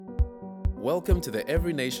Welcome to the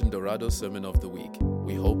Every Nation Dorado Sermon of the Week.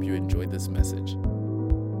 We hope you enjoyed this message.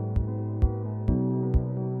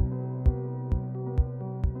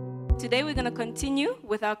 Today we're going to continue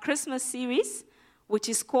with our Christmas series, which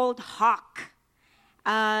is called Hark.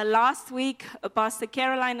 Last week, Pastor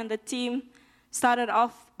Caroline and the team started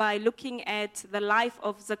off by looking at the life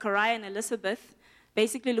of Zechariah and Elizabeth,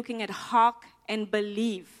 basically looking at hark and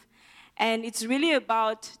believe. And it's really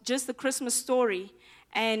about just the Christmas story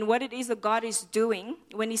and what it is that God is doing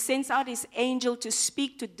when he sends out his angel to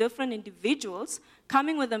speak to different individuals,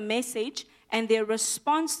 coming with a message and their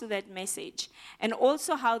response to that message. And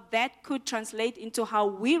also how that could translate into how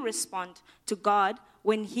we respond to God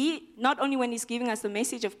when not only when he's giving us the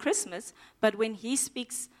message of Christmas, but when he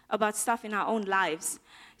speaks about stuff in our own lives.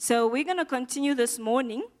 So we're going to continue this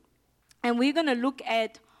morning, and we're going to look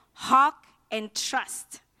at hark and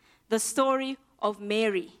trust, the story of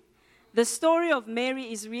Mary. The story of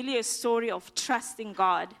Mary is really a story of trusting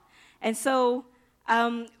God. And so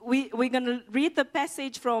we're going to read the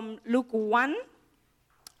passage from Luke 1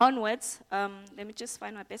 onwards. Let me just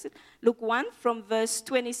find my passage. Luke 1 from verse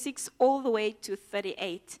 26 all the way to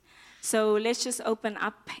 38. So let's just open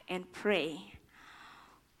up and pray.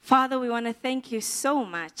 Father, we want to thank you so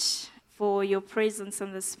much for your presence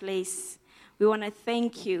in this place. We want to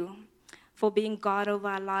thank you for being God over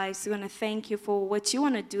our lives. We want to thank you for what you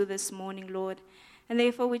want to do this morning, Lord. And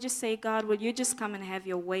therefore, we just say, God, will you just come and have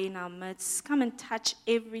your way in our midst? Come and touch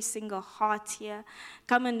every single heart here.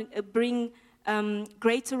 Come and bring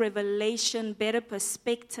greater revelation, better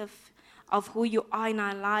perspective of who you are in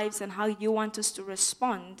our lives and how you want us to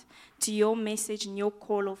respond to your message and your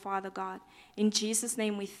call, oh Father God. In Jesus'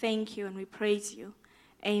 name, we thank you and we praise you.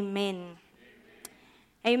 Amen.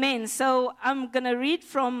 Amen. So I'm going to read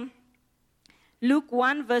from Luke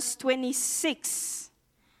 1, verse 26,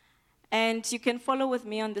 and you can follow with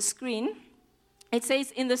me on the screen. It says,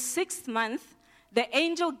 in the 6th month, the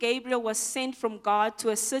angel Gabriel was sent from God to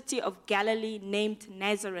a city of Galilee named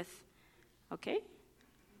Nazareth. Okay?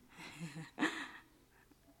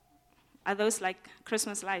 Are those like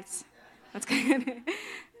Christmas lights? That's good.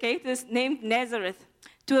 Okay, this named Nazareth,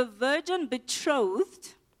 to a virgin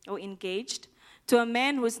betrothed or engaged to a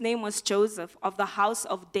man whose name was Joseph of the house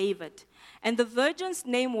of David. And the virgin's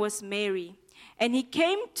name was Mary. And he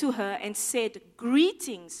came to her and said,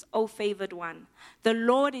 "Greetings, O favored one. The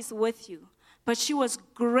Lord is with you." But she was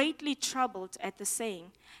greatly troubled at the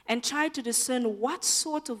saying and tried to discern what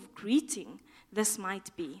sort of greeting this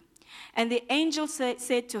might be. And the angel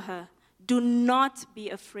said to her, "Do not be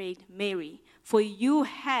afraid, Mary, for you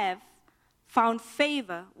have found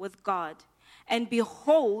favor with God. And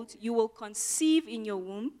behold, you will conceive in your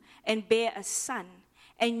womb and bear a son,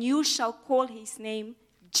 and you shall call his name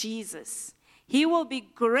Jesus. He will be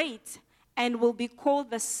great and will be called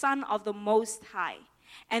the Son of the Most High.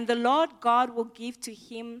 And the Lord God will give to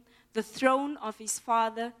him the throne of his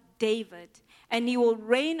father David, and he will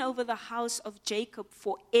reign over the house of Jacob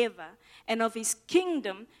forever, and of his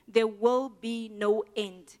kingdom there will be no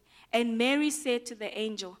end." And Mary said to the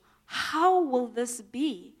angel, "How will this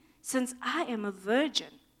be, since I am a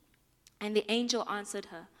virgin?" And the angel answered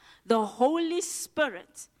her, "The Holy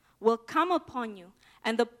Spirit will come upon you,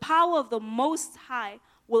 and the power of the Most High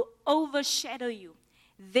will overshadow you.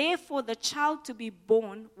 Therefore, the child to be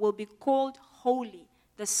born will be called Holy,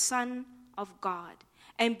 the Son of God.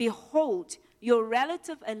 And behold, your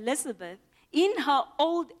relative Elizabeth, in her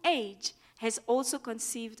old age, has also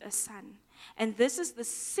conceived a son. And this is the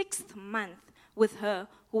 6th month with her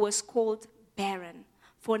who was called barren.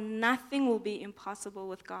 For nothing will be impossible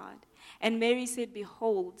with God." And Mary said,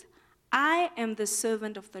 "Behold, I am the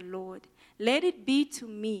servant of the Lord. Let it be to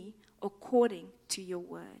me according to your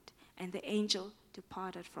word." And the angel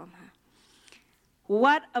departed from her.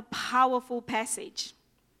 What a powerful passage.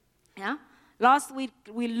 Yeah? Last week,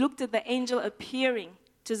 we looked at the angel appearing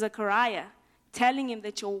to Zechariah, telling him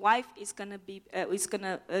that your wife is going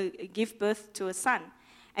to give birth to a son.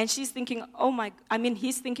 And he's thinking, oh my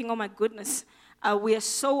goodness, we are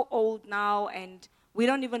so old now, and we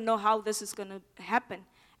don't even know how this is going to happen.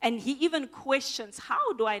 And he even questions,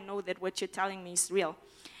 how do I know that what you're telling me is real?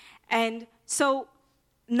 And so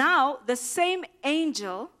now the same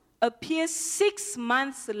angel appears 6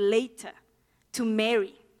 months later to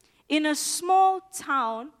Mary in a small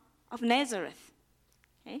town of Nazareth.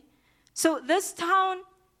 Okay? So this town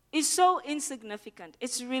is so insignificant.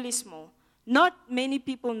 It's really small. Not many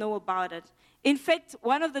people know about it. In fact,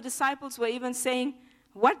 one of the disciples were even saying,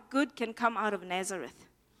 what good can come out of Nazareth?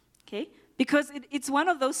 Okay? Because it's one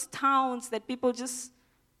of those towns that people just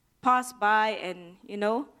pass by and,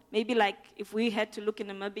 maybe like if we had to look in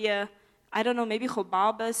Namibia, I don't know, maybe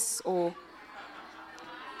Gobabis or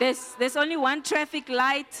There's only one traffic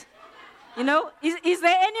light. You know, is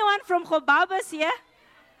there anyone from Gobabas here?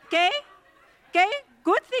 Okay? Okay?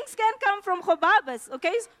 Good things can come from Gobabas.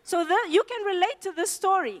 Okay? So you can relate to this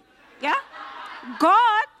story. Yeah?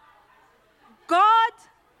 God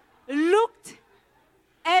looked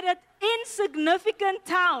at an insignificant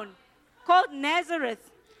town called Nazareth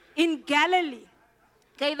in Galilee.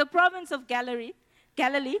 Okay, the province of Galilee.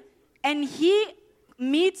 And he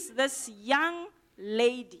meets this young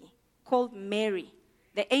lady called Mary.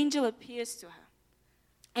 The angel appears to her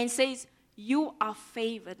and says, "You are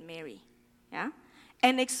favored, Mary." Yeah?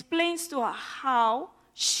 And explains to her how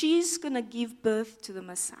she's going to give birth to the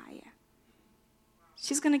Messiah.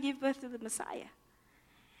 She's going to give birth to the Messiah.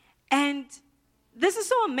 And this is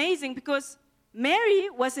so amazing because Mary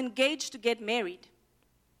was engaged to get married.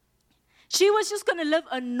 She was just going to live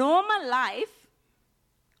a normal life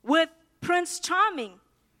with Prince Charming.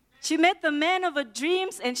 She met the man of her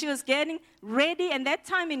dreams and she was getting ready. And that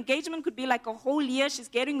time, engagement could be like a whole year. She's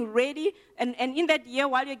getting ready. And in that year,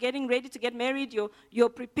 while you're getting ready to get married, you're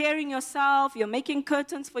preparing yourself. You're making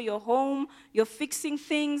curtains for your home. You're fixing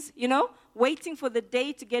things, waiting for the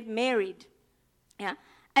day to get married. Yeah.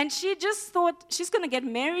 And she just thought she's going to get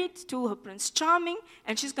married to her Prince Charming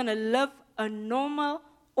and she's going to live a normal,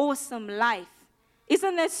 awesome life.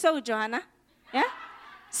 Isn't that so, Johanna? Yeah?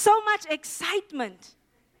 So much excitement.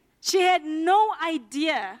 She had no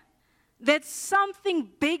idea that something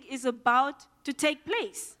big is about to take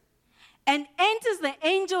place. And enters the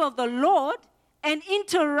angel of the Lord and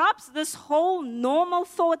interrupts this whole normal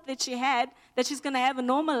thought that she had, that she's going to have a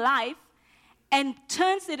normal life, and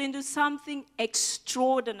turns it into something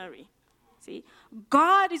extraordinary. See,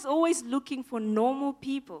 God is always looking for normal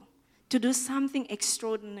people to do something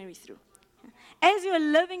extraordinary through. As you're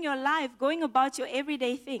living your life, going about your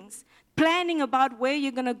everyday things, planning about where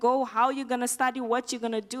you're going to go, how you're going to study, what you're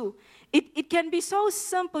going to do, it can be so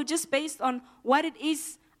simple just based on what it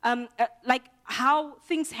is, like how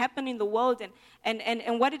things happen in the world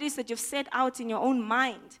and what it is that you've set out in your own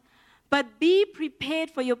mind. But be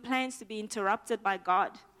prepared for your plans to be interrupted by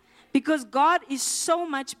God. Because God is so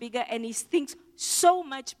much bigger and He thinks so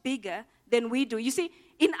much bigger than we do. You see,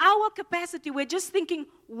 in our capacity, we're just thinking,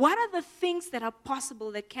 what are the things that are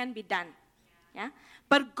possible that can be done? Yeah?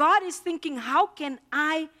 But God is thinking, how can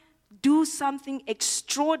I do something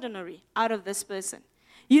extraordinary out of this person?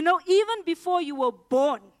 Even before you were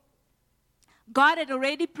born, God had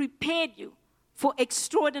already prepared you for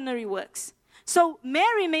extraordinary works. So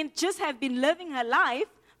Mary may just have been living her life,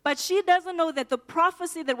 but she doesn't know that the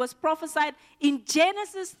prophecy that was prophesied in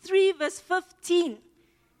Genesis 3 verse 15,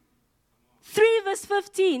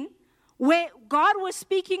 where God was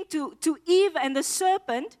speaking to Eve and the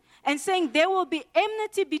serpent and saying there will be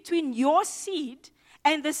enmity between your seed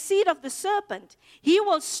and the seed of the serpent. He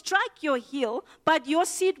will strike your heel, but your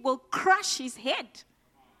seed will crush his head.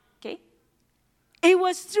 Okay? It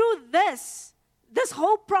was through this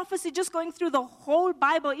whole prophecy, just going through the whole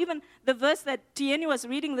Bible, even the verse that Tieni was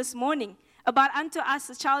reading this morning about unto us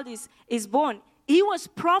a child is born. He was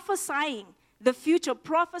prophesying the future,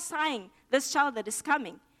 prophesying this child that is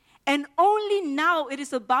coming. And only now it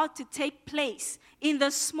is about to take place in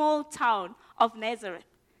the small town of Nazareth.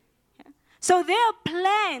 Yeah? So there are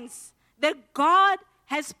plans that God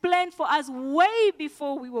has planned for us way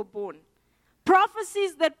before we were born.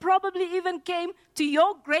 Prophecies that probably even came to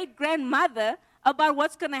your great-grandmother about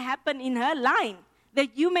what's going to happen in her line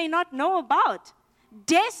that you may not know about.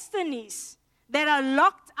 Destinies that are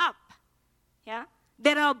locked up, yeah,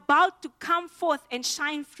 that are about to come forth and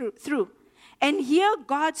shine through. And here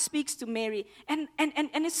God speaks to Mary. And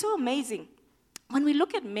it's so amazing. When we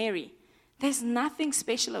look at Mary, there's nothing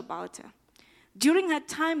special about her. During her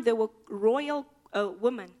time, there were royal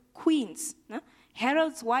women, queens. No?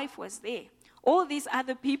 Herod's wife was there. All these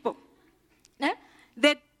other people, no?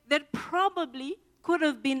 that probably could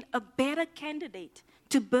have been a better candidate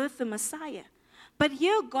to birth the Messiah. But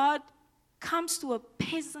here God comes to a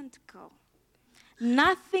peasant girl.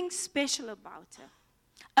 Nothing special about her.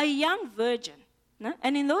 A young virgin. No?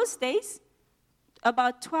 And in those days,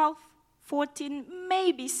 about 12, 14,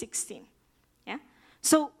 maybe 16. Yeah?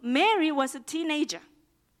 So Mary was a teenager.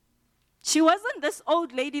 She wasn't this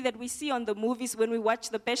old lady that we see on the movies when we watch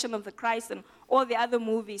The Passion of the Christ and all the other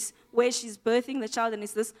movies where she's birthing the child and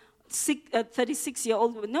it's this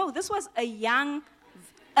 36-year-old woman. No, this was a young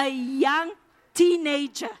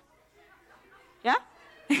teenager. Yeah?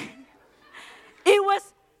 It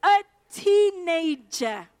was a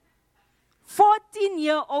teenager,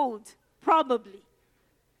 14-year-old probably,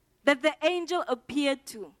 that the angel appeared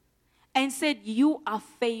to and said, you are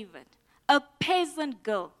favored. A peasant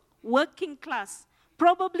girl, working class,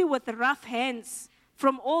 probably with rough hands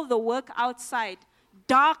from all the work outside,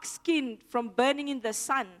 dark skin from burning in the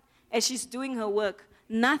sun as she's doing her work.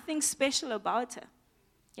 Nothing special about her.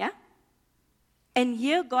 Yeah? And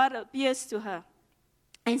here God appears to her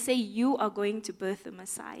and say, you are going to birth the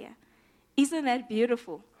Messiah. Isn't that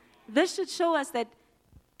beautiful? This should show us that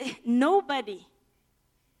nobody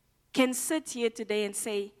can sit here today and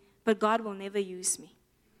say, but God will never use me.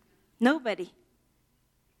 Nobody.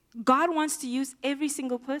 God wants to use every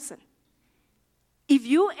single person. If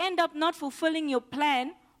you end up not fulfilling your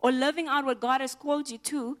plan or living out what God has called you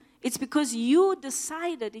to, it's because you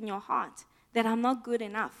decided in your heart that I'm not good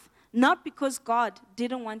enough. Not because God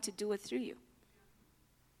didn't want to do it through you.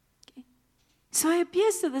 Okay? So he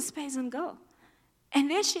appears to this peasant girl.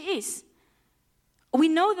 And there she is. We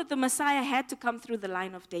know that the Messiah had to come through the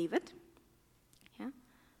line of David. Yeah?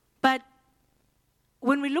 But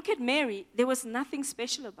when we look at Mary, there was nothing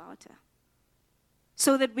special about her.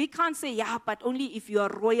 So that we can't say, yeah, but only if you are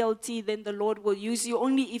royalty, then the Lord will use you,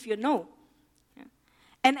 only if you know. Yeah?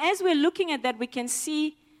 And as we're looking at that, we can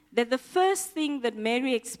see that the first thing that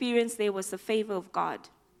Mary experienced there was the favor of God.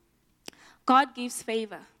 God gives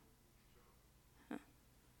favor.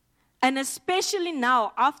 And especially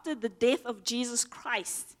now, after the death of Jesus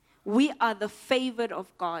Christ, we are the favored of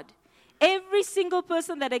God. Every single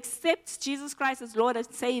person that accepts Jesus Christ as Lord and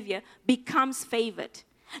Savior becomes favored.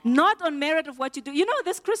 Not on merit of what you do. You know,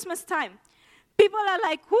 this Christmas time, people are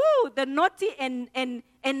like, whoo, the naughty and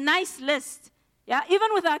nice list. Yeah,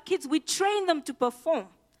 even with our kids, we train them to perform.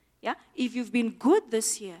 Yeah, if you've been good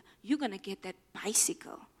this year, you're going to get that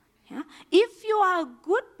bicycle. Yeah, if you are a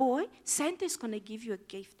good boy, Santa's going to give you a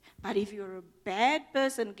gift. But if you're a bad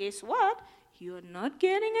person, guess what? You're not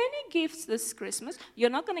getting any gifts this Christmas.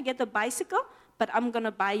 You're not going to get the bicycle, but I'm going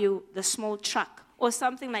to buy you the small truck or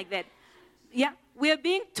something like that. Yeah, we're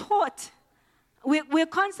being taught. We're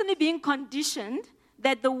constantly being conditioned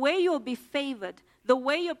that the way you'll be favored, the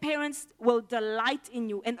way your parents will delight in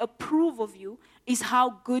you and approve of you is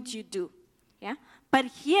how good you do. Yeah? But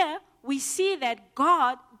here we see that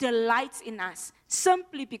God delights in us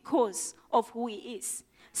simply because of who He is.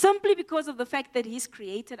 Simply because of the fact that He's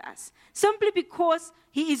created us. Simply because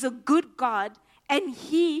He is a good God and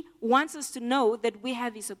He wants us to know that we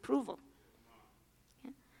have His approval.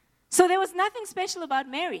 Yeah? So there was nothing special about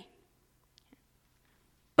Mary.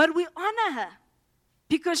 But we honor her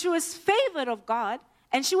because she was favored of God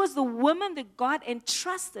and she was the woman that God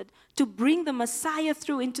entrusted to bring the Messiah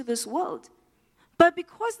through into this world. But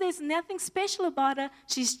because there's nothing special about her,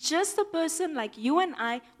 she's just a person like you and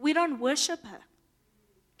I, we don't worship her.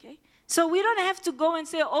 Okay? So we don't have to go and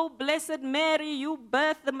say, oh, blessed Mary, you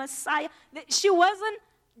birthed the Messiah. She wasn't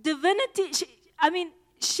divinity.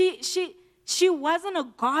 She wasn't a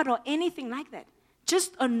god or anything like that.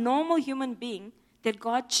 Just a normal human being that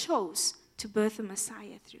God chose to birth the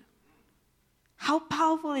Messiah through. How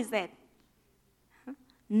powerful is that?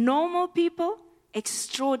 Normal people,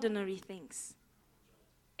 extraordinary things.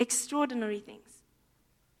 Extraordinary things.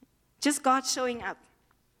 Just God showing up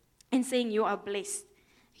and saying you are blessed,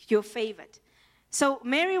 you're favored. So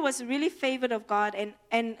Mary was really favored of God.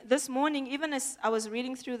 And this morning, even as I was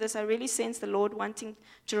reading through this, I really sensed the Lord wanting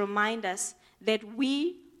to remind us that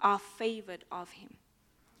we are favored of Him.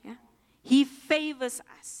 Yeah? He favors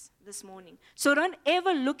us this morning. So don't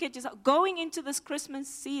ever look at yourself. Going into this Christmas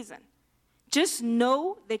season, just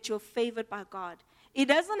know that you're favored by God. It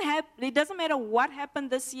doesn't matter what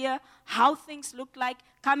happened this year, how things look like,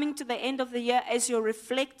 coming to the end of the year as you're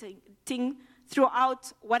reflecting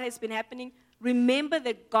throughout what has been happening. Remember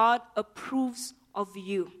that God approves of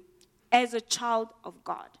you as a child of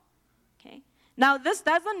God. Okay? Now, this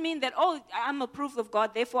doesn't mean that, oh, I'm approved of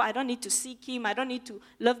God, therefore I don't need to seek Him, I don't need to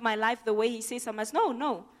live my life the way He says I must.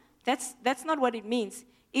 No. That's not what it means.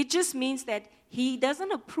 It just means that He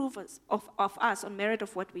doesn't approve of us on merit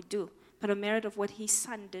of what we do, but on merit of what His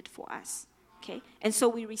Son did for us. Okay? And so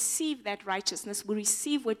we receive that righteousness, we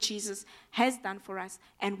receive what Jesus has done for us,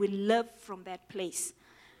 and we live from that place.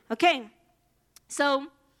 Okay? So,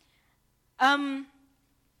 the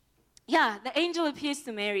angel appears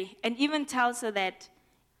to Mary and even tells her that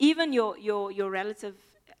even your relative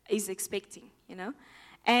is expecting, you know.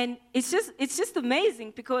 And it's just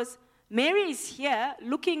amazing because Mary is here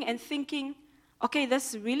looking and thinking, okay,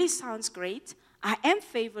 this really sounds great. I am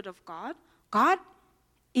favored of God. God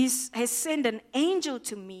has sent an angel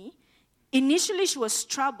to me. Initially, she was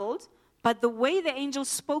troubled, but the way the angel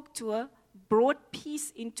spoke to her brought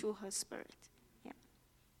peace into her spirit. Yeah.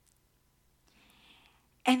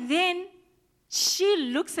 And then she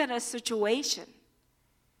looks at her situation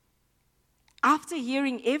after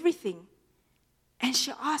hearing everything, and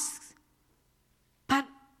she asks, but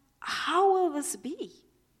this be?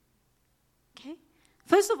 Okay.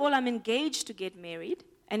 First of all, I'm engaged to get married,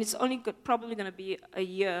 and it's only probably going to be a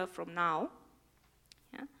year from now.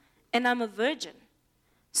 Yeah? And I'm a virgin.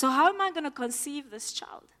 So how am I going to conceive this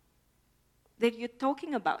child that you're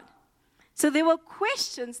talking about? So there were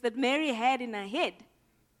questions that Mary had in her head.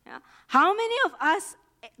 Yeah? How many of us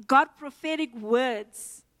got prophetic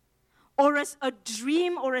words or a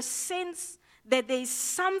dream or a sense that there is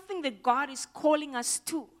something that God is calling us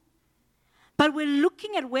to? But we're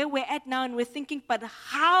looking at where we're at now and we're thinking, but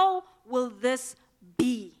how will this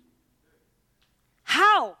be?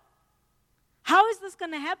 How? How is this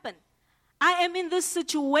going to happen? I am in this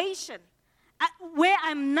situation where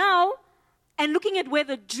I'm now, and looking at where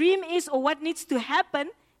the dream is or what needs to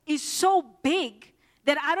happen is so big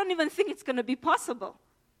that I don't even think it's going to be possible.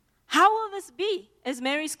 How will this be? Is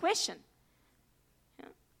Mary's question.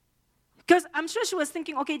 Because I'm sure she was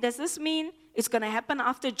thinking, okay, does this mean it's going to happen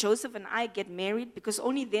after Joseph and I get married? Because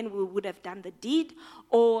only then we would have done the deed.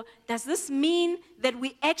 Or does this mean that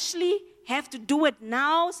we actually have to do it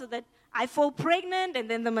now so that I fall pregnant and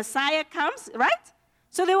then the Messiah comes, right?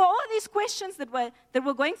 So there were all these questions that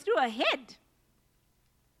were going through her head.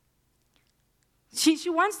 She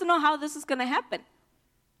wants to know how this is going to happen.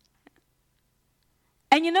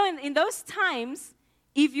 And you know, in those times,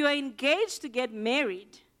 if you are engaged to get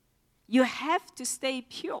married, you have to stay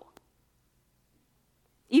pure.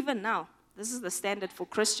 Even now, this is the standard for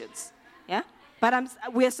Christians. Yeah? But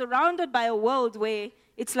we're surrounded by a world where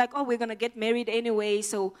it's like, oh, we're going to get married anyway,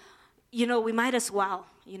 so, you know, we might as well,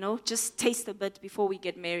 you know, just taste a bit before we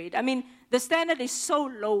get married. I mean, the standard is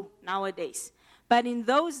so low nowadays. But in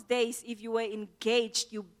those days, if you were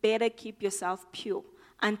engaged, you better keep yourself pure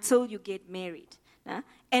until you get married.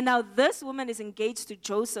 And now this woman is engaged to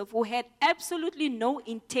Joseph, who had absolutely no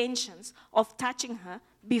intentions of touching her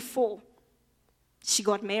before she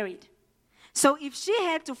got married. So if she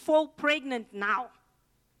had to fall pregnant now,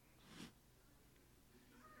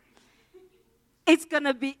 there's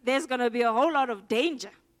going to be a whole lot of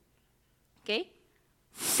danger. Okay?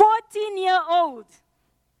 14-year-old,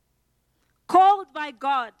 called by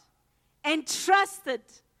God, entrusted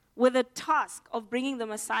with the task of bringing the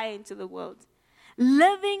Messiah into the world,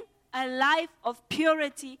 living a life of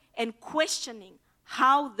purity and questioning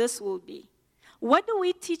how this will be. What do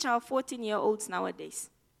we teach our 14-year-olds nowadays?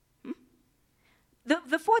 The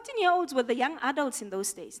 14-year-olds were the young adults in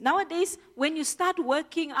those days. Nowadays, when you start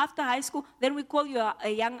working after high school, then we call you a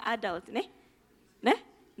young adult. Ne?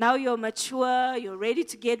 Now you're mature, you're ready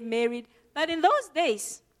to get married. But in those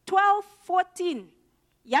days, 12, 14,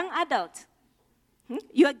 young adult,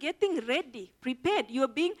 you are getting ready, prepared.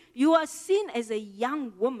 You are seen as a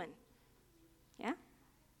young woman. Yeah?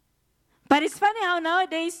 But it's funny how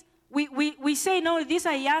nowadays we say, no, these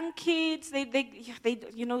are young kids. They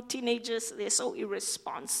you know, teenagers, they're so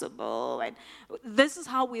irresponsible. And this is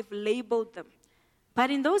how we've labeled them.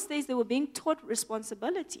 But in those days, they were being taught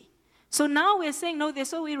responsibility. So now we're saying, no, they're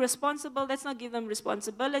so irresponsible. Let's not give them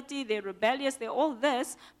responsibility. They're rebellious. They're all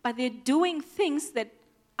this. But they're doing things that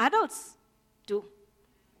adults do.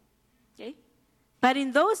 Okay? But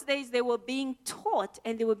in those days, they were being taught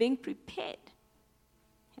and they were being prepared.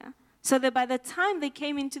 Yeah? So that by the time they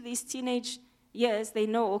came into these teenage years, they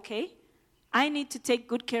know, okay, I need to take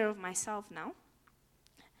good care of myself now.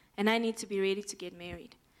 And I need to be ready to get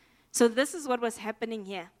married. So this is what was happening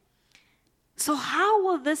here. So how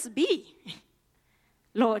will this be?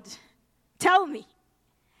 Lord, tell me.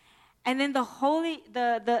 And then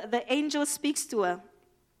the angel speaks to her.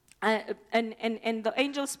 And the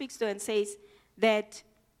angel speaks to her and says that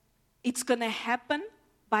it's going to happen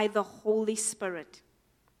by the Holy Spirit.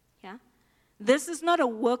 Yeah? This is not a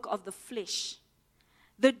work of the flesh.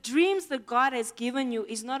 The dreams that God has given you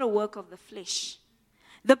is not a work of the flesh.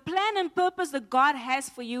 The plan and purpose that God has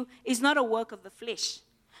for you is not a work of the flesh.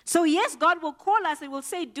 So yes, God will call us and will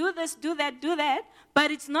say, do this, do that, but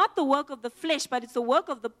it's not the work of the flesh, but it's the work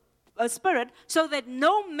of the Spirit, so that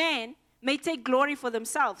no man may take glory for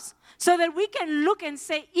themselves. So that we can look and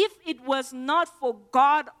say, if it was not for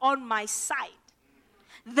God on my side,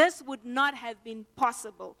 this would not have been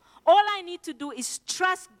possible. All I need to do is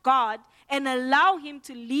trust God and allow Him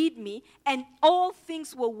to lead me, and all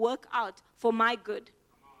things will work out for my good.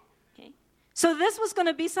 Okay? So this was going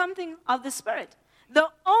to be something of the Spirit. The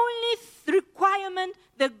only requirement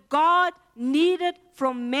that God needed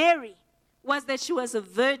from Mary was that she was a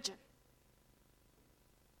virgin,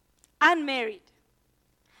 unmarried,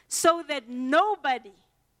 so that nobody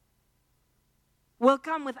will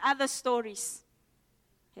come with other stories.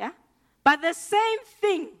 Yeah? But the same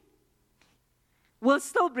thing will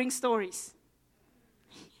still bring stories.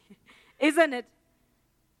 Isn't it?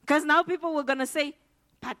 Because now people were going to say,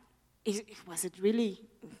 but is it really?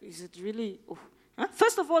 Oh. Huh?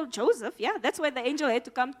 First of all, Joseph, yeah, that's why the angel had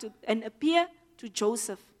to come to and appear to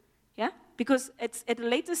Joseph, yeah? Because it's at a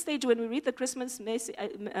later stage when we read the Christmas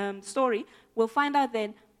story, we'll find out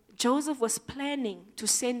that Joseph was planning to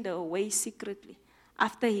send her away secretly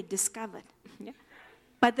after he discovered. Yeah?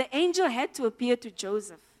 But the angel had to appear to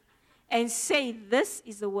Joseph and say, this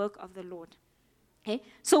is the work of the Lord. Okay?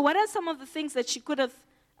 So what are some of the things that she could have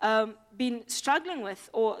been struggling with,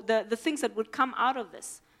 or the things that would come out of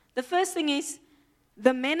this? The first thing is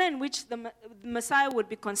the manner in which the Messiah would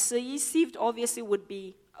be conceived obviously would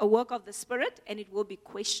be a work of the Spirit, and it will be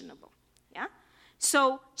questionable. Yeah?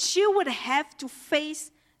 So she would have to face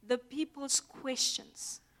the people's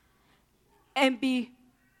questions, and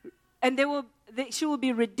she will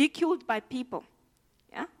be ridiculed by people.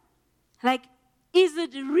 Yeah? Like, is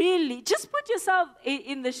it really? Just put yourself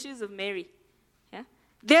in the shoes of Mary. Yeah?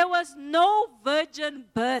 There was no virgin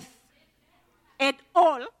birth at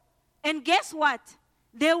all. And guess what?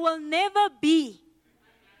 There will never be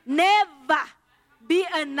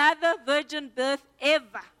another virgin birth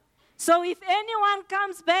ever. So if anyone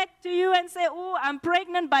comes back to you and say, oh, I'm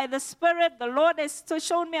pregnant by the Spirit, the Lord has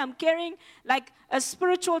shown me I'm carrying like a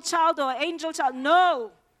spiritual child or angel child.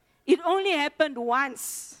 No, it only happened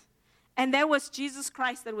once. And that was Jesus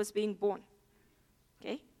Christ that was being born.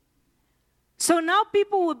 Okay? So now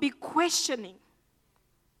people will be questioning,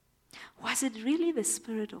 was it really the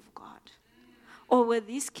Spirit of God? Or were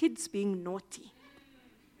these kids being naughty?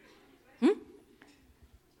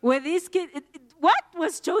 Were these kids, what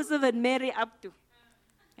was Joseph and Mary up to?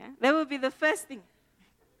 Yeah? That would be the first thing.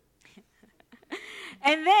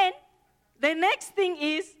 And then the next thing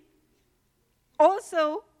is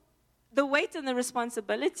also the weight and the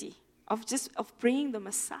responsibility of bringing the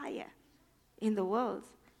Messiah in the world.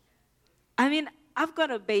 I mean, I've got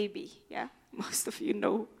a baby, yeah? Most of you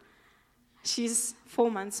know. She's 4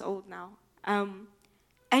 months old now.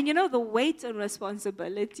 And you know, the weight and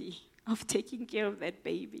responsibility of taking care of that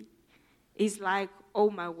baby is like, oh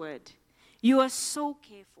my word. You are so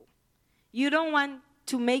careful. You don't want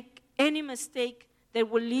to make any mistake that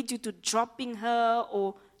will lead you to dropping her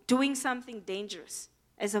or doing something dangerous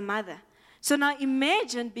as a mother. So now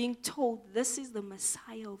imagine being told this is the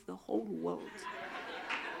Messiah of the whole world.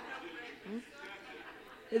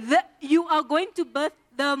 You are going to birth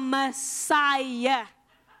the Messiah.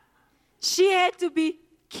 She had to be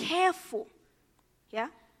careful. Yeah?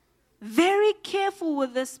 Very careful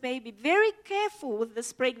with this baby. Very careful with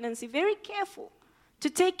this pregnancy. Very careful to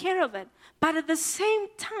take care of it. But at the same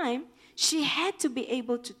time, she had to be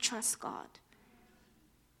able to trust God.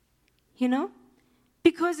 You know?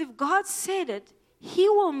 Because if God said it, He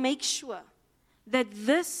will make sure that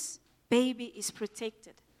this baby is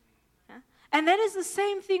protected. Yeah? And that is the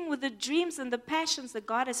same thing with the dreams and the passions that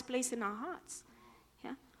God has placed in our hearts.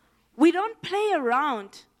 Yeah? We don't play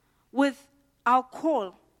around with our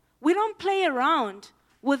call. We don't play around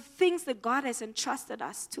with things that God has entrusted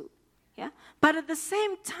us to. Yeah? But at the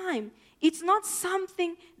same time, it's not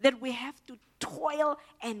something that we have to toil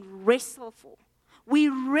and wrestle for. We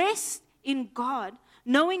rest in God,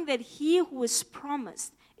 knowing that He who is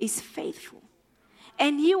promised is faithful.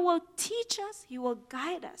 And He will teach us, He will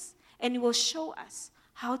guide us, and He will show us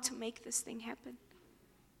how to make this thing happen.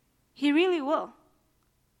 He really will.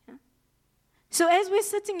 Yeah? So as we're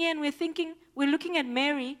sitting here and we're looking at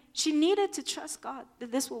Mary, she needed to trust God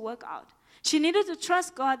that this will work out. She needed to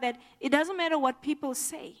trust God that it doesn't matter what people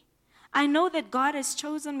say. I know that God has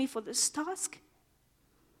chosen me for this task.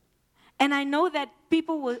 And I know that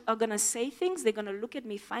people are going to say things. They're going to look at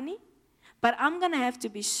me funny. But I'm going to have to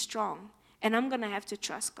be strong. And I'm going to have to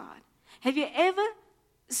trust God. Have you ever,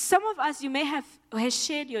 some of us, you may have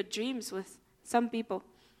shared your dreams with some people.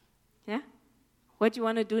 Yeah? What you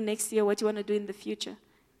want to do next year, what you want to do in the future.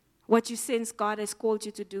 What you sense God has called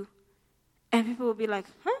you to do. And people will be like,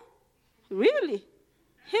 huh? Really?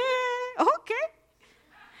 Yeah,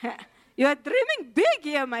 okay. You're dreaming big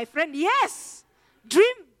here, my friend. Yes.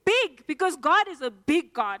 Dream big, because God is a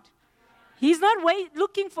big God. He's not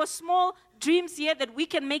looking for small dreams here that we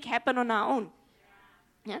can make happen on our own.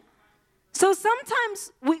 Yeah? So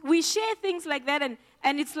sometimes we share things like that,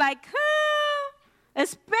 and it's like,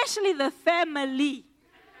 especially the family.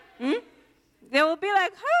 They will be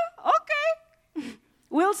like, okay,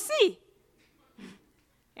 we'll see.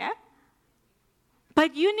 Yeah?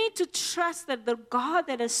 But you need to trust that the God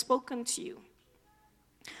that has spoken to you,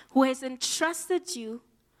 who has entrusted you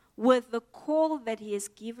with the call that He has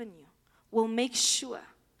given you, will make sure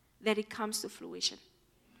that it comes to fruition.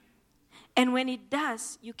 And when it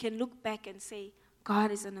does, you can look back and say,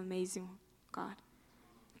 God is an amazing God.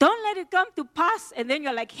 Don't let it come to pass, and then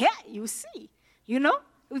you're like, hey, you see,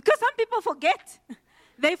 Because some people forget.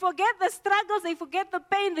 They forget the struggles, they forget the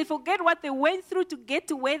pain, they forget what they went through to get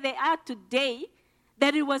to where they are today,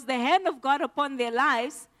 that it was the hand of God upon their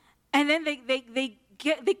lives, and then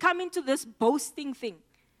they come into this boasting thing.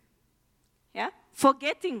 Yeah?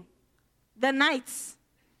 Forgetting the nights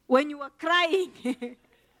when you were crying,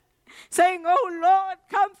 saying, oh Lord,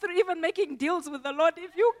 come through, even making deals with the Lord.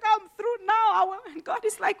 If you come through now, and God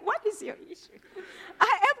is like, what is your issue?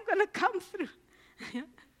 I am going to come through.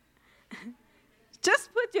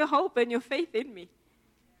 Just put your hope and your faith in me.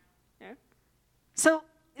 Yeah? So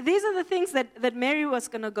these are the things that Mary was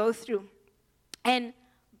going to go through. And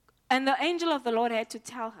the angel of the Lord had to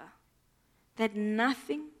tell her that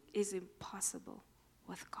nothing is impossible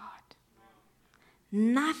with God.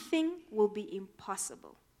 Nothing will be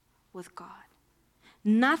impossible with God.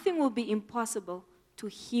 Nothing will be impossible to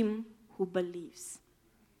him who believes.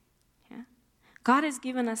 Yeah? God has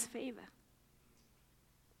given us favor.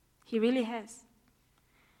 He really has.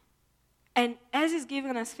 And as he's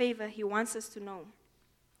giving us favor, he wants us to know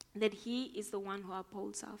that he is the one who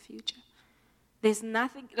upholds our future. There's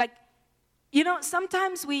nothing,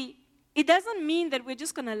 sometimes it doesn't mean that we're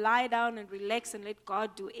just going to lie down and relax and let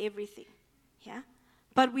God do everything. Yeah?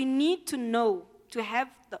 But we need to know, to have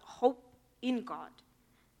the hope in God,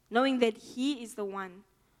 knowing that he is the one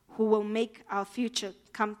who will make our future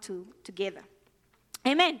come together.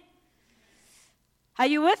 Amen. Are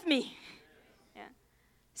you with me? Yeah.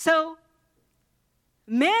 So,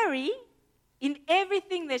 Mary, in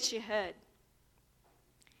everything that she heard,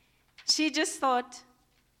 she just thought,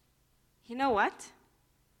 you know what?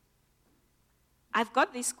 I've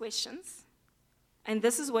got these questions, and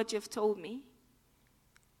this is what you've told me.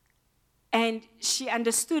 And she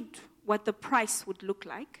understood what the price would look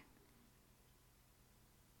like.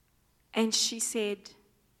 And she said,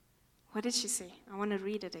 what did she say? I want to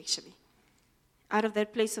read it actually. Out of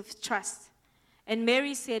that place of trust. And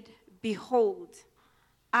Mary said, behold,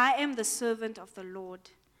 I am the servant of the Lord.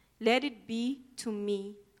 Let it be to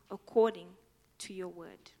me according to your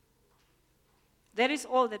word. That is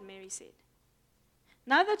all that Mary said.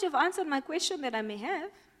 Now that you've answered my question that I may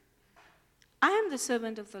have, I am the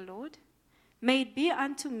servant of the Lord. May it be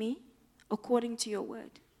unto me according to your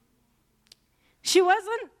word. She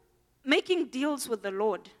wasn't making deals with the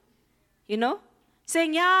Lord,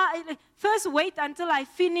 saying, first wait until I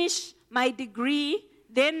finish my degree,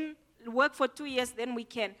 then work for 2 years, then we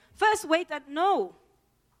can. First wait, no.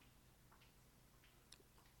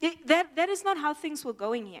 That is not how things were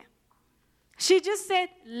going here. She just said,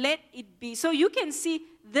 let it be. So you can see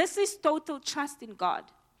this is total trust in God.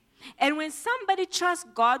 And when somebody trusts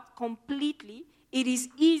God completely, it is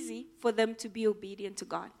easy for them to be obedient to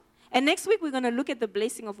God. And next week, we're going to look at the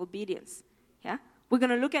blessing of obedience. Yeah? We're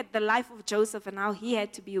going to look at the life of Joseph and how he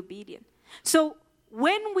had to be obedient. So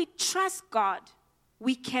when we trust God,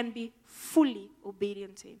 we can be fully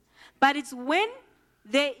obedient to him. But it's when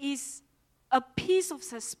there is a piece of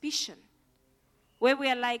suspicion where we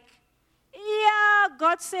are like, yeah,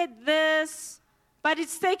 God said this, but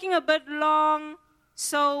it's taking a bit long,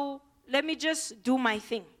 so let me just do my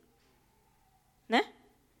thing. Né?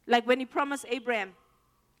 Like when he promised Abraham,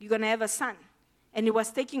 you're going to have a son, and it was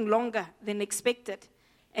taking longer than expected.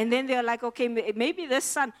 And then they're like, okay, maybe this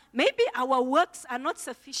son, maybe our works are not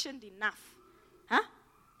sufficient enough. Huh?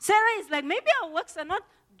 Sarah is like, maybe our works are not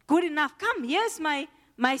good enough. Come, here's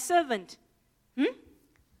my servant.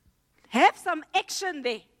 Have some action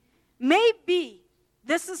there. Maybe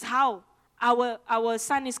this is how our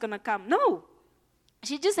son is going to come. No.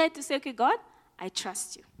 She just had to say, okay, God, I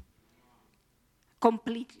trust you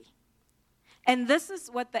completely. And this is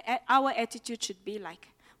what our attitude should be like.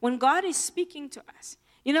 When God is speaking to us,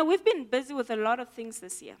 we've been busy with a lot of things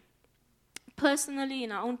this year. Personally,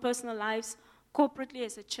 in our own personal lives, corporately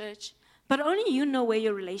as a church. But only you know where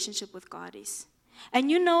your relationship with God is. And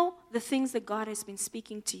you know the things that God has been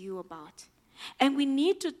speaking to you about. And we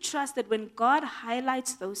need to trust that when God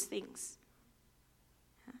highlights those things,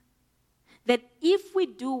 that if we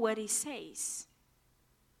do what he says,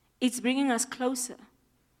 it's bringing us closer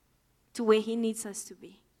to where he needs us to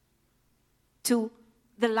be, to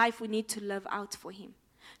the life we need to live out for him.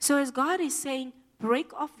 So as God is saying,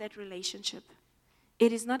 break off that relationship,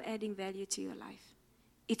 it is not adding value to your life.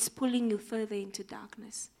 It's pulling you further into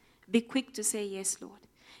darkness. Be quick to say, yes, Lord.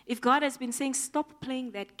 If God has been saying, stop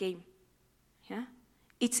playing that game, yeah,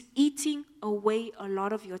 it's eating away a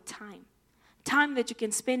lot of your time. Time that you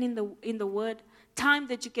can spend in the Word, time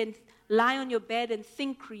that you can lie on your bed and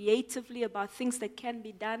think creatively about things that can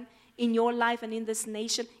be done in your life and in this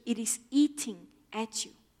nation. It is eating at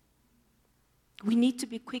you. We need to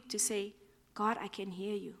be quick to say, God, I can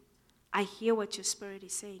hear you. I hear what your spirit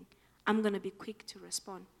is saying. I'm going to be quick to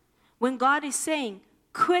respond. When God is saying,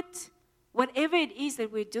 quit whatever it is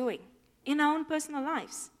that we're doing in our own personal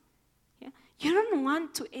lives. Yeah? You don't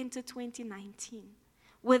want to enter 2019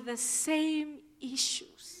 with the same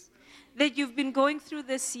issues that you've been going through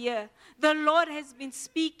this year. The Lord has been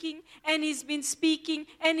speaking, and He's been speaking,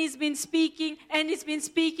 and He's been speaking, and He's been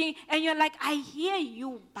speaking, and you're like, I hear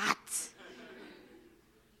you, but...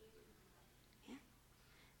 Yeah?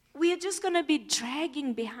 We are just going to be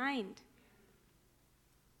dragging behind.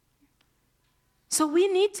 So we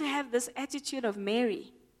need to have this attitude of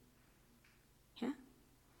Mary, yeah,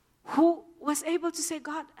 who was able to say,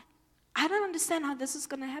 God, I don't understand how this is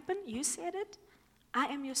going to happen. You said it. I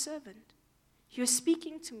am your servant. You're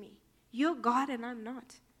speaking to me. You're God and I'm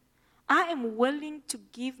not. I am willing to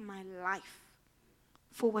give my life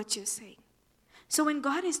for what you're saying. So when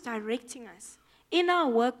God is directing us in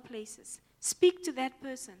our workplaces, speak to that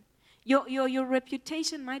person. Your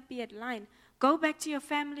reputation might be at line. Go back to your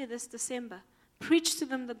family this December. Preach to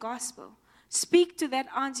them the gospel. Speak to that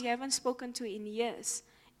aunt you haven't spoken to in years.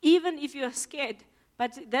 Even if you're scared,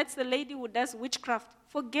 but that's the lady who does witchcraft.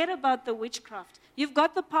 Forget about the witchcraft. You've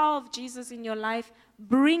got the power of Jesus in your life.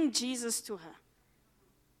 Bring Jesus to her.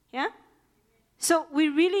 Yeah? So we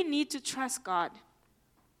really need to trust God.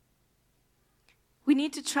 We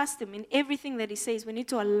need to trust Him in everything that He says. We need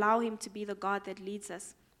to allow Him to be the God that leads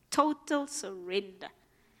us. Total surrender.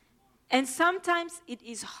 And sometimes it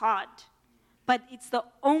is hard. But it's the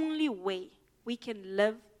only way we can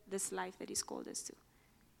live this life that He's called us to.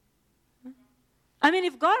 I mean,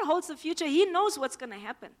 if God holds the future, He knows what's going to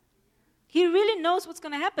happen. He really knows what's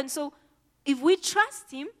going to happen. So if we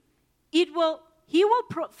trust Him,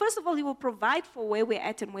 first of all, He will provide for where we're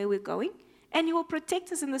at and where we're going, and He will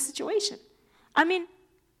protect us in the situation. I mean,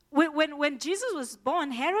 when Jesus was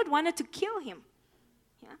born, Herod wanted to kill Him.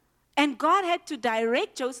 Yeah? And God had to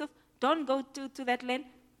direct Joseph, don't go to that land,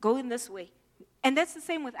 go in this way. And that's the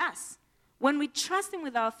same with us. When we trust Him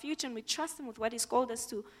with our future and we trust Him with what He's called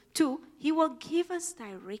us to, He will give us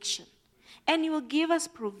direction. And He will give us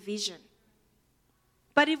provision.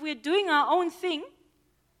 But if we're doing our own thing,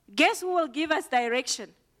 guess who will give us direction?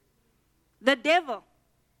 The devil.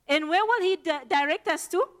 And where will he direct us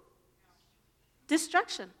to?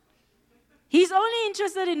 Destruction. He's only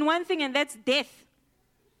interested in one thing, and that's death.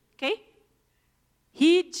 Okay?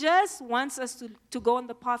 He just wants us to go on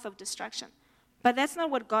the path of destruction. But that's not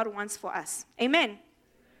what God wants for us. Amen.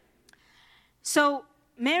 So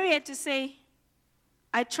Mary had to say,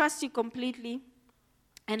 I trust you completely,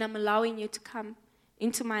 and I'm allowing you to come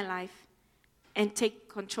into my life and take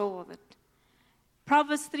control of it.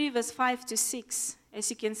 Proverbs 3 verse 5 to 6. As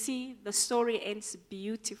you can see, the story ends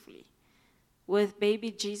beautifully with baby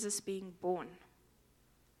Jesus being born.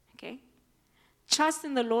 Okay? Trust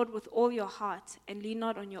in the Lord with all your heart and lean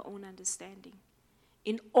not on your own understanding.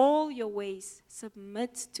 In all your ways,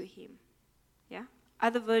 submit to Him. Yeah?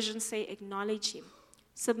 Other versions say acknowledge Him.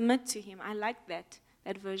 Submit to Him. I like that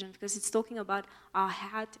version because it's talking about our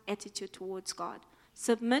heart attitude towards God.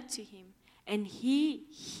 Submit to Him, and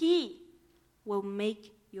He will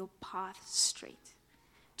make your path straight.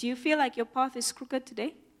 Do you feel like your path is crooked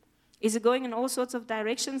today? Is it going in all sorts of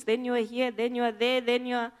directions? Then you are here, then you are there, then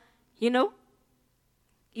you are,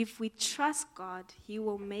 If we trust God, He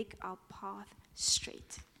will make our path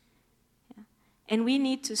straight. Yeah? And we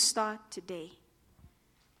need to start today.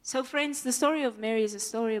 So friends, the story of Mary is a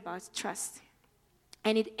story about trust.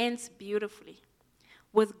 And it ends beautifully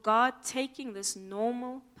with God taking this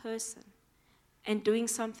normal person and doing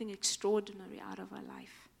something extraordinary out of her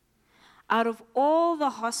life. Out of all the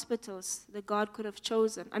hospitals that God could have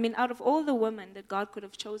chosen, out of all the women that God could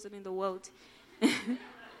have chosen in the world,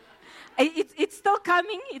 it's still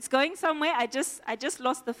coming. It's going somewhere. I just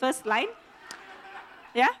lost the first line.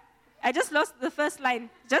 Yeah? I just lost the first line.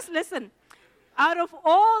 Just listen. Out of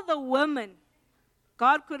all the women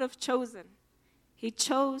God could have chosen, He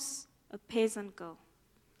chose a peasant girl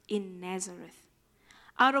in Nazareth.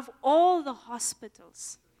 Out of all the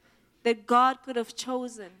hospitals that God could have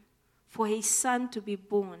chosen for His Son to be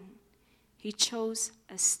born, He chose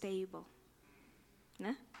a stable.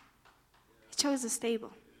 Yeah? He chose a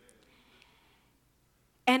stable.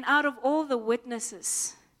 And out of all the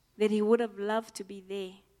witnesses that He would have loved to be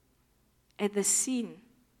there at the scene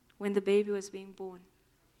when the baby was being born,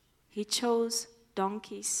 He chose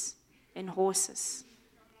donkeys and horses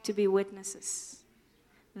to be witnesses.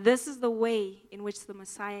 This is the way in which the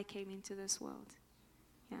Messiah came into this world.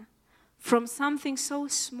 Yeah? From something so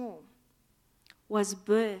small was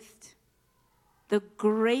birthed the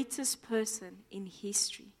greatest person in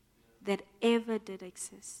history that ever did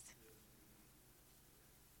exist.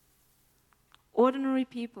 Ordinary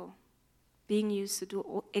people being used to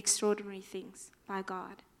do extraordinary things by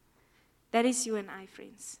God. That is you and I,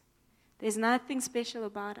 friends. There's nothing special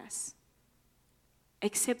about us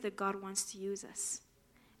except that God wants to use us.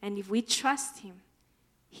 And if we trust Him,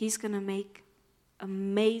 He's going to make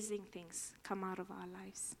amazing things come out of our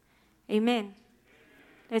lives. Amen.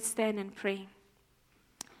 Let's stand and pray.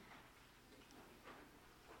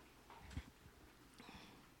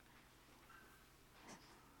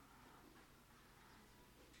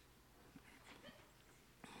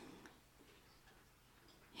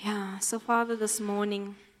 Yeah, so Father, this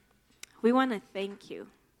morning, we want to thank you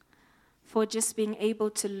for just being able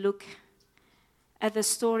to look at the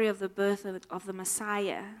story of the birth of the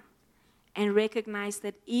Messiah and recognize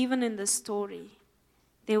that even in the story,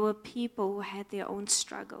 there were people who had their own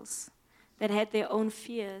struggles, that had their own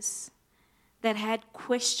fears, that had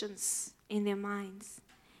questions in their minds.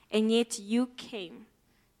 And yet you came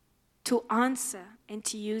to answer and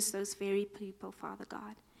to use those very people, Father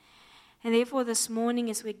God. And therefore this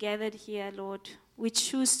morning as we're gathered here, Lord, we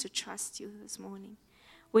choose to trust you this morning.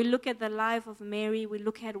 We look at the life of Mary. We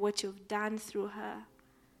look at what you've done through her.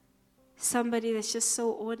 Somebody that's just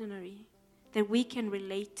so ordinary that we can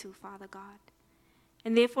relate to, Father God.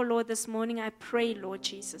 And therefore, Lord, this morning I pray, Lord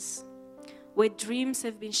Jesus, where dreams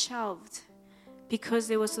have been shelved because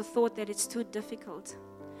there was a thought that it's too difficult,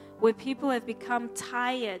 where people have become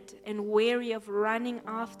tired and weary of running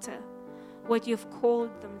after what you've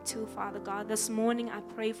called them to, Father God. This morning I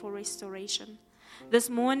pray for restoration. This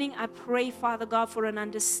morning I pray, Father God, for an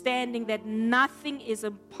understanding that nothing is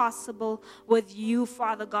impossible with you,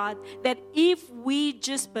 Father God. That if we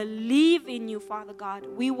just believe in you, Father God,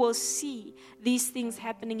 we will see these things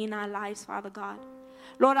happening in our lives, Father God.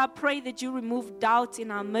 Lord, I pray that you remove doubt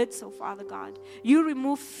in our midst, oh Father God. You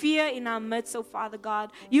remove fear in our midst, oh Father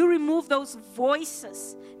God. You remove those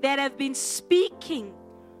voices that have been speaking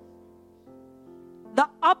the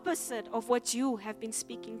opposite of what you have been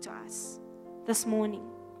speaking to us this morning.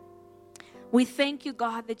 We thank you,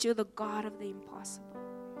 God, that you're the God of the impossible.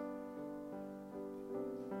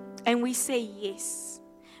 And we say yes.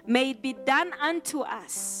 May it be done unto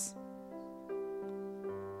us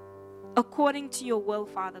according to your will,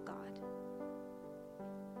 Father God.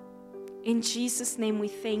 In Jesus' name we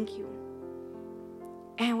thank you.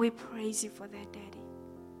 And we praise you for that, Daddy.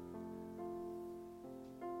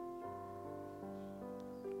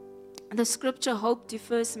 The scripture, hope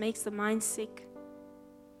defers makes the mind sick.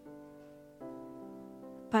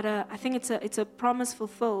 But I think it's a promise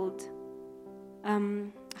fulfilled. I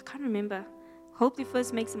can't remember. Hope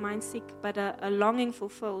defers makes the mind sick, but a longing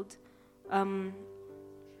fulfilled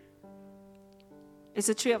is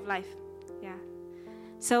a tree of life. Yeah.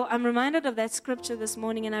 So I'm reminded of that scripture this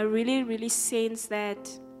morning, and I really, really sense that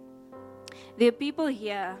there are people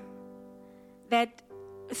here that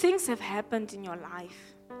things have happened in your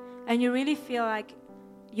life. And you really feel like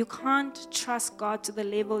you can't trust God to the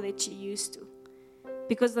level that you used to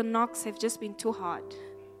because the knocks have just been too hard.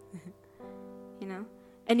 You know?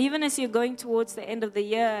 And even as you're going towards the end of the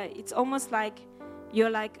year, it's almost like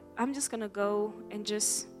you're like, I'm just going to go and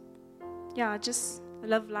just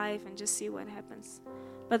live life and just see what happens.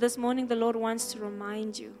 But this morning, the Lord wants to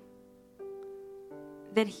remind you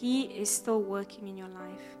that He is still working in your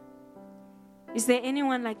life. Is there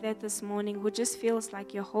anyone like that this morning who just feels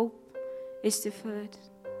like your hope is deferred?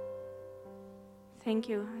 Thank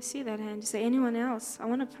you. I see that hand. Is there anyone else? I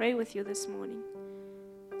want to pray with you this morning.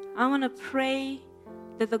 I want to pray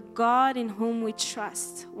that the God in whom we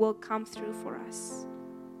trust will come through for us.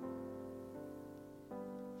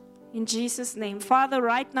 In Jesus' name. Father,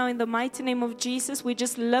 right now in the mighty name of Jesus, we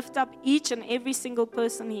just lift up each and every single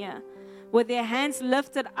person here with their hands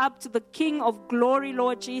lifted up to the King of glory,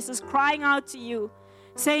 Lord Jesus, crying out to you,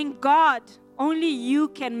 saying, God, only you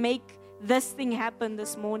can make this thing happen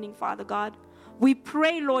this morning, Father God. We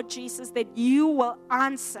pray, Lord Jesus, that you will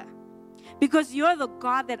answer because you're the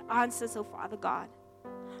God that answers, oh Father God.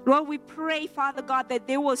 Lord, we pray, Father God, that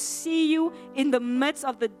they will see you in the midst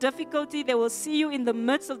of the difficulty. They will see you in the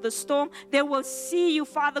midst of the storm. They will see you,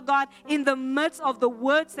 Father God, in the midst of the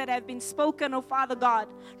words that have been spoken, oh Father God.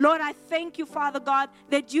 Lord, I thank you, Father God,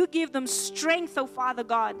 that you give them strength, oh Father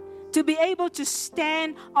God, to be able to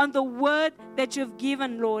stand on the word that you've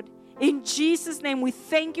given, Lord. In Jesus' name, we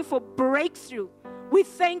thank you for breakthrough. We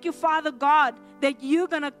thank you, Father God, that you're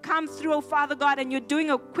going to come through, oh Father God, and you're doing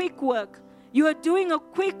a quick work. You are doing a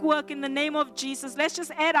quick work in the name of Jesus. Let's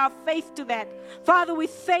just add our faith to that. Father, we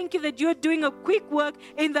thank you that you're doing a quick work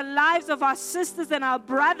in the lives of our sisters and our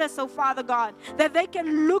brothers, oh Father God, that they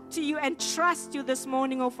can look to you and trust you this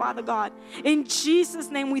morning, oh Father God. In Jesus'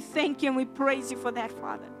 name, we thank you and we praise you for that,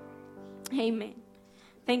 Father. Amen.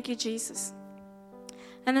 Thank you, Jesus.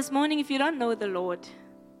 And this morning, if you don't know the Lord,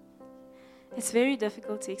 it's very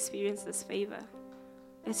difficult to experience this favor.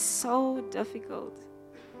 It's so difficult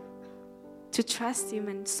to trust Him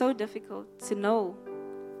and so difficult to know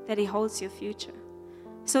that He holds your future.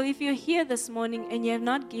 So if you're here this morning and you have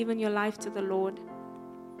not given your life to the Lord,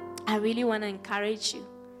 I really want to encourage you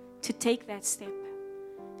to take that step.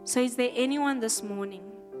 So is there anyone this morning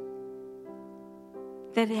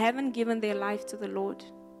that haven't given their life to the Lord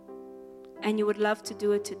and you would love to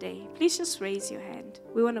do it today? Please just raise your hand.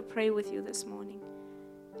 We want to pray with you this morning.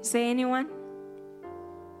 Is there anyone?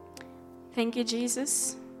 Thank you,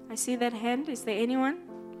 Jesus. I see that hand. Is there anyone?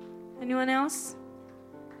 Anyone else?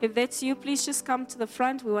 If that's you, please just come to the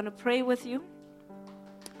front. We want to pray with you.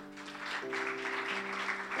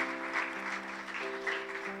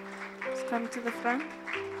 Just come to the front.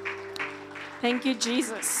 Thank you,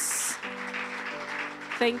 Jesus.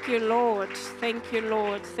 Thank you, Lord. Thank you,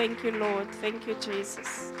 Lord. Thank you, Lord. Thank you,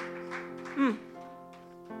 Jesus. Yeah.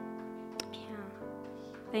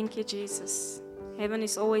 Thank you, Jesus. Heaven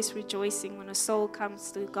is always rejoicing when a soul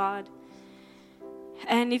comes to God.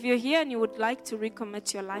 And if you're here and you would like to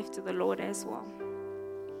recommit your life to the Lord as well,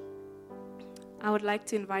 I would like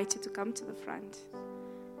to invite you to come to the front.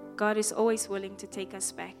 God is always willing to take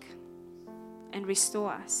us back and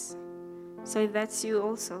restore us. So if that's you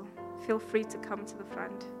also, feel free to come to the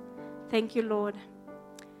front. Thank you, Lord.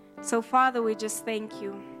 So, Father, we just thank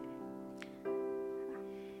you.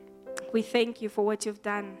 We thank you for what you've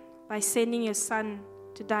done by sending your Son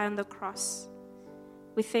to die on the cross.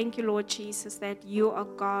 We thank you, Lord Jesus, that you are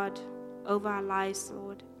God over our lives,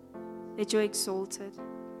 Lord, that you're exalted.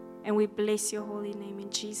 And we bless your holy name in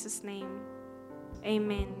Jesus' name.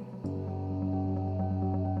 Amen.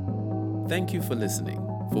 Thank you for listening.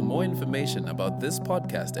 For more information about this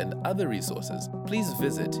podcast and other resources, please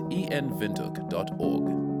visit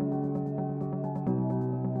enwindhoek.org.